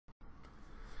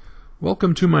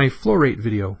Welcome to my flow rate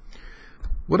video.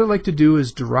 What I'd like to do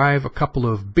is derive a couple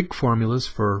of big formulas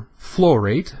for flow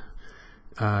rate.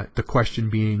 The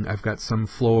question being, I've got some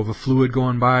flow of a fluid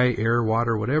going by, air,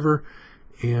 water, whatever,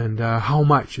 and how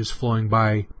much is flowing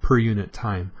by per unit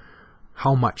time?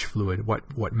 How much fluid?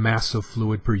 What mass of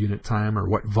fluid per unit time, or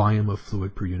what volume of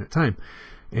fluid per unit time?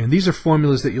 And these are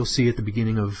formulas that you'll see at the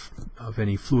beginning of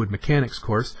any fluid mechanics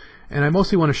course. And I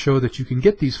mostly want to show that you can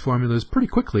get these formulas pretty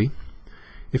quickly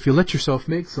if you let yourself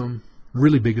make some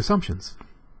really big assumptions.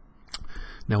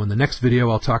 Now in the next video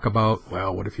I'll talk about,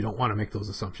 well, what if you don't want to make those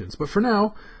assumptions? But for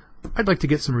now, I'd like to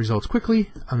get some results quickly.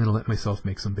 I'm going to let myself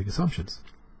make some big assumptions.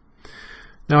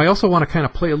 Now I also want to kind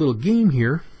of play a little game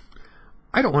here.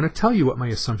 I don't want to tell you what my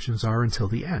assumptions are until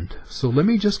the end. So let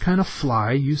me just kind of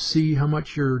fly. You see how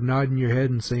much you're nodding your head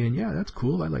and saying, yeah, that's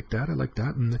cool, I like that,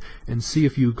 and see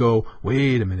if you go,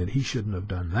 wait a minute, he shouldn't have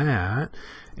done that.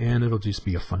 And it'll just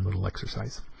be a fun little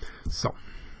exercise. So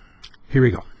here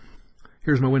we go.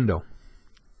 Here's my window.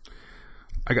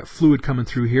 I got fluid coming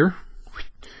through here.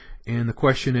 And the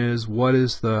question is, what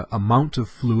is the amount of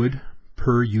fluid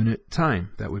per unit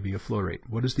time? That would be a flow rate.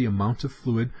 What is the amount of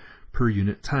fluid per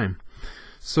unit time?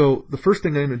 So the first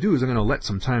thing I'm going to do is I'm going to let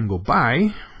some time go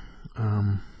by.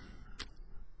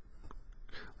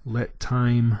 Let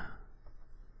time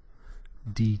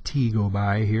dt go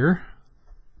by here.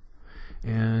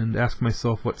 And ask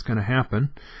myself what's going to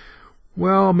happen.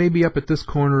 Well, maybe up at this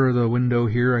corner of the window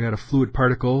here I got a fluid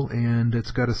particle and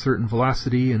it's got a certain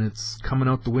velocity and it's coming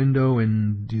out the window,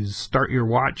 and you start your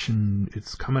watch and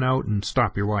it's coming out, and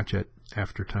stop your watch at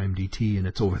after time dt, and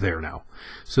it's over there now.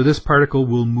 So this particle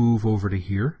will move over to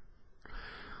here.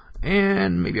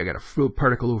 And maybe I got a fluid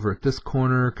particle over at this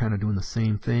corner kind of doing the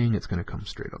same thing. It's going to come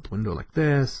straight out the window like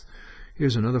this.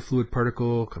 Here's another fluid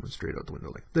particle coming straight out the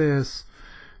window like this.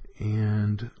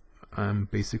 And I'm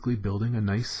basically building a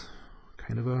nice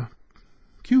kind of a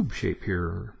cube shape here,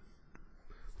 or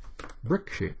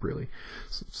brick shape really.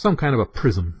 Some kind of a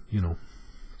prism, you know,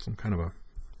 some kind of a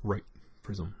right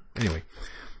prism. Anyway,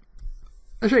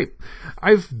 a shape.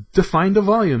 I've defined a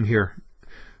volume here.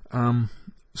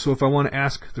 So if I want to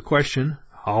ask the question,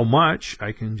 how much,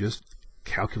 I can just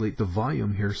calculate the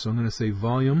volume here. So I'm going to say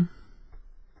volume.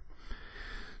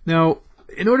 Now,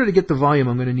 in order to get the volume,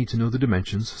 I'm going to need to know the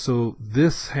dimensions. So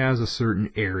this has a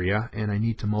certain area, and I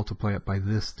need to multiply it by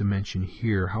this dimension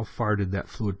here. How far did that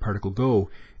fluid particle go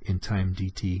in time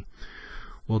dt?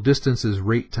 Well, distance is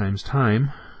rate times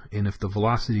time, and if the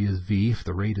velocity is v, if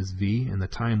the rate is v, and the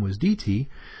time was dt,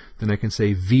 then I can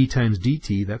say v times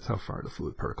dt, that's how far the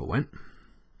fluid particle went.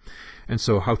 And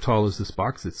so how tall is this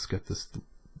box? It's got this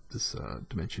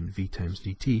dimension v times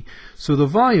dt. So the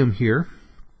volume here,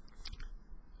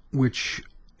 which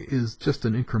is just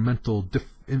an incremental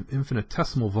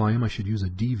infinitesimal volume, I should use a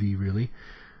dv really,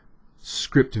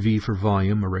 script v for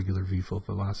volume, a regular v for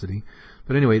velocity.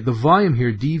 But anyway, the volume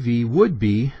here, dv, would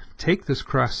be, take this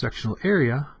cross-sectional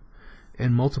area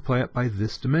and multiply it by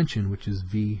this dimension, which is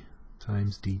v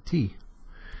times dt.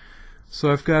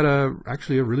 So I've got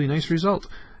actually a really nice result.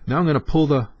 Now I'm going to pull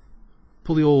the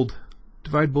old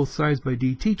divide both sides by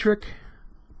dt trick.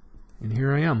 And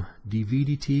here I am, dv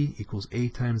dt equals a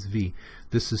times v.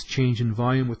 This is change in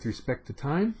volume with respect to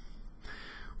time,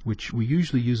 which we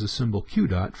usually use a symbol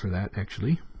Qdot for that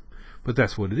actually. But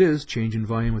that's what it is, change in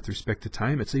volume with respect to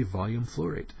time. It's a volume flow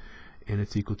rate. And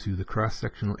it's equal to the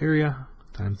cross-sectional area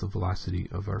times the velocity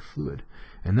of our fluid.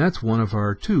 And that's one of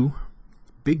our two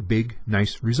big,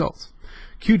 nice results.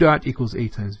 Qdot equals a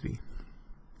times v.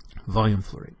 Volume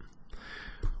flow rate.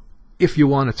 If you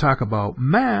want to talk about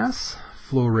mass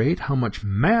flow rate, how much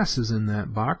mass is in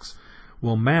that box?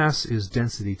 Well, mass is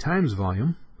density times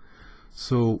volume.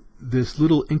 So this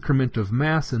little increment of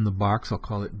mass in the box, I'll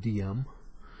call it dm,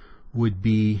 would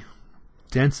be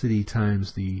density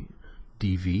times the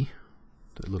dv,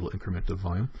 the little increment of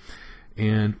volume.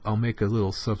 And I'll make a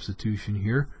little substitution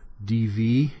here.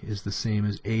 dv is the same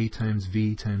as a times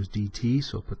v times dt,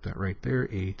 so I'll put that right there,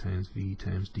 a times v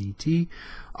times dt.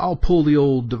 I'll pull the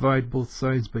old divide both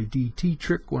sides by dt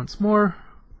trick once more,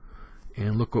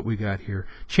 and look what we got here.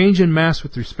 Change in mass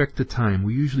with respect to time.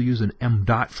 We usually use an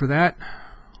mdot for that.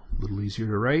 A little easier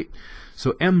to write.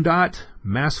 So mdot,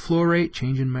 mass flow rate,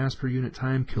 change in mass per unit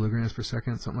time, kilograms per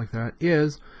second, something like that,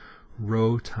 is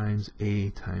rho times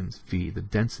a times v, the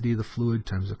density of the fluid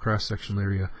times the cross-sectional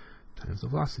area times the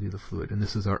velocity of the fluid. And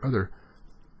this is our other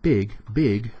big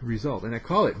result. And I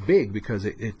call it big because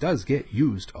it does get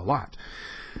used a lot.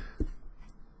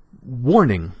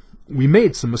 Warning, we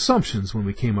made some assumptions when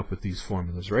we came up with these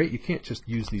formulas, right? You can't just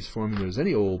use these formulas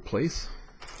any old place,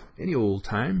 any old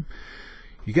time.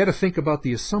 You got to think about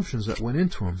the assumptions that went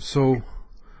into them. So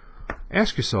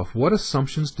Ask yourself, what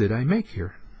assumptions did I make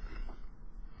here?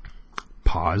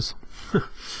 Pause.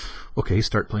 Okay,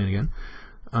 start playing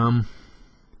again.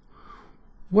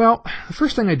 Well, the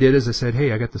first thing I did is I said,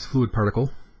 hey, I got this fluid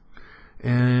particle,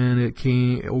 and it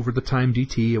came over the time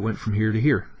dt, it went from here to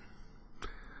here.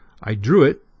 I drew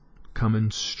it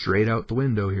coming straight out the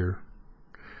window here.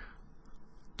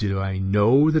 Do I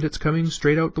know that it's coming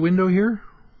straight out the window here?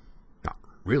 Not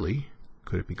really.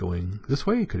 Could it be going this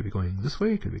way? Could it be going this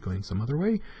way? Could it be going some other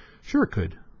way? Sure it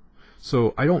could.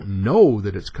 So I don't know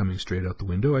that it's coming straight out the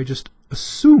window. I just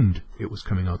assumed it was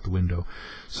coming out the window.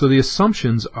 So the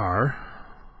assumptions are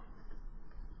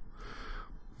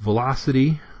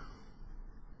velocity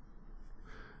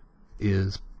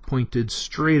is pointed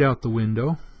straight out the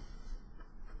window.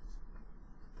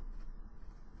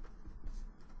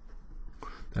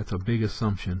 That's a big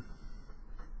assumption.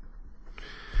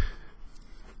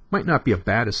 Might not be a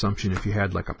bad assumption if you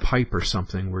had like a pipe or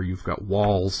something where you've got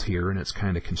walls here and it's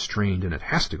kind of constrained and it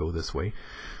has to go this way.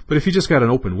 But if you just got an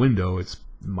open window, it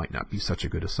might not be such a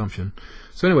good assumption.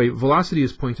 So anyway, velocity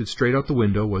is pointed straight out the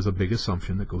window was a big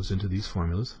assumption that goes into these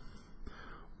formulas.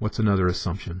 What's another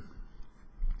assumption?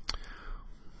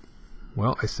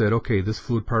 Well, I said, okay, this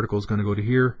fluid particle is going to go to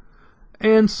here,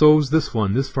 and so's this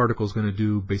one. This particle is going to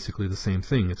do basically the same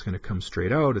thing. It's going to come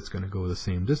straight out. It's going to go the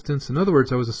same distance. In other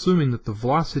words, I was assuming that the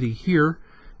velocity here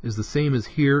is the same as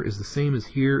here, is the same as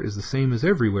here, is the same as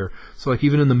everywhere. So like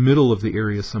even in the middle of the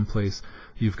area someplace,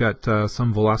 you've got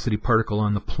some velocity particle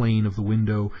on the plane of the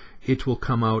window. It will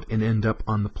come out and end up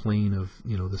on the plane of,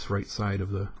 you know, this right side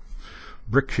of the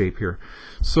brick shape here.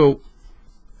 So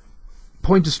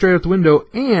pointed straight out the window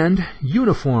and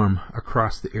uniform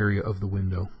across the area of the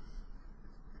window.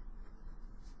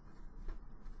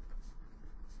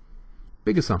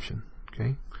 Big assumption,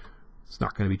 okay? It's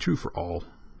not going to be true for all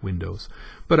windows.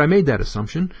 But I made that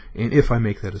assumption, and if I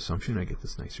make that assumption, I get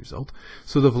this nice result.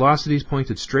 So the velocity is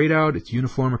pointed straight out. It's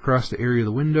uniform across the area of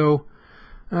the window.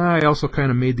 I also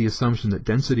kind of made the assumption that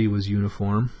density was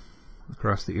uniform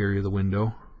across the area of the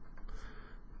window.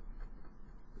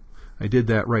 I did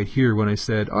that right here when I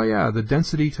said, oh yeah, the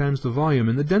density times the volume,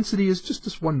 and the density is just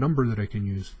this one number that I can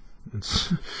use.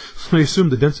 So I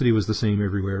assumed the density was the same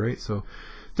everywhere, right? So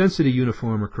density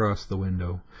uniform across the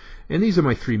window. And these are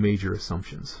my three major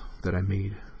assumptions that I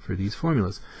made for these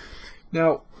formulas.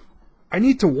 Now, I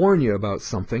need to warn you about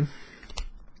something.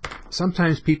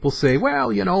 Sometimes people say,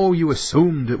 well, you know, you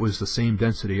assumed it was the same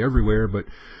density everywhere, but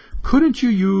couldn't you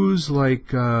use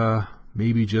like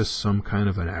maybe just some kind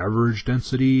of an average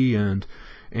density and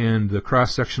the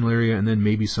cross-sectional area and then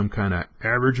maybe some kind of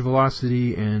average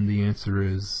velocity? And the answer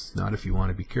is not if you want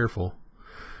to be careful.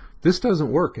 This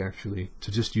doesn't work, actually,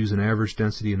 to just use an average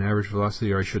density and average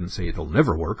velocity, or I shouldn't say it'll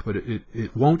never work, but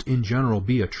it won't in general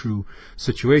be a true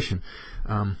situation.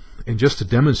 And just to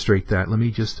demonstrate that, let me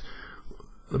just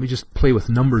play with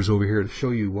numbers over here to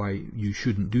show you why you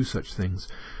shouldn't do such things.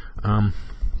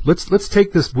 Let's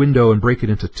take this window and break it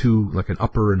into two, like an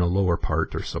upper and a lower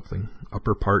part or something.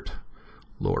 Upper part,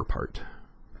 lower part.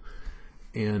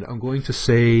 And I'm going to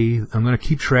say, I'm going to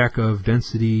keep track of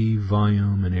density,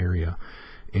 volume, and area.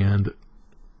 And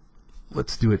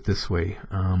let's do it this way.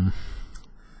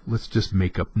 Let's just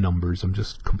make up numbers. I'm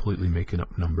just completely making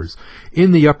up numbers.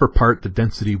 In the upper part, the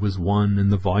density was 1 and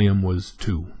the volume was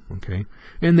 2. Okay,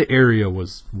 and the area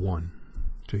was 1.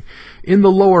 Okay. In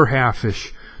the lower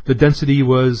half-ish, the density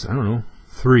was, I don't know,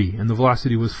 3, and the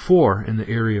velocity was 4, and the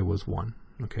area was 1.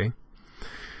 Okay.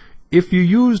 If you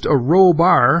used a rho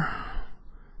bar,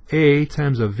 A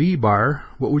times a V bar,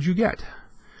 what would you get?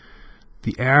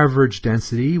 The average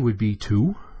density would be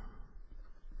 2.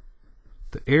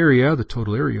 The area, the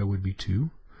total area, would be 2.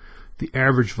 The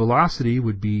average velocity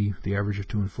would be, the average of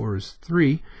 2 and 4 is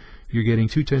 3. You're getting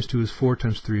 2 times 2 is 4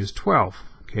 times 3 is 12.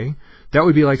 Okay, that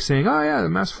would be like saying, oh yeah, the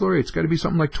mass flow rate's got to be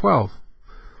something like 12.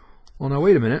 Well, now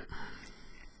wait a minute.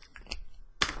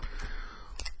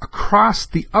 Across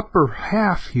the upper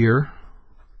half here,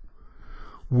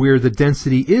 where the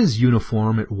density is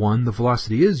uniform at 1, the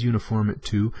velocity is uniform at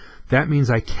 2, that means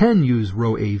I can use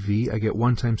rho AV. I get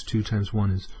 1 times 2 times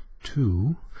 1 is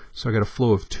 2. So I got a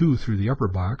flow of 2 through the upper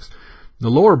box. In the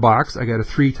lower box, I got a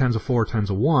 3 times a 4 times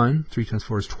a 1. 3 times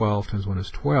 4 is 12, times 1 is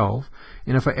 12.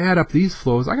 And if I add up these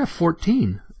flows, I got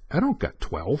 14. I don't got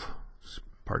 12.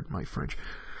 Pardon my French.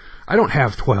 I don't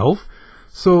have 12.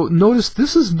 So notice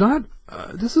this is not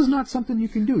something you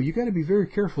can do. You got to be very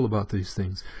careful about these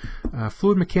things.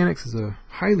 Fluid mechanics is a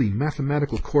highly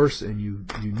mathematical course, and you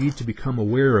need to become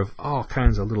aware of all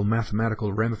kinds of little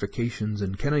mathematical ramifications,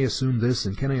 and can I assume this,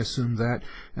 and can I assume that?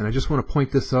 And I just want to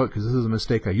point this out because this is a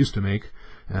mistake I used to make,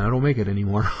 and I don't make it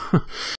anymore.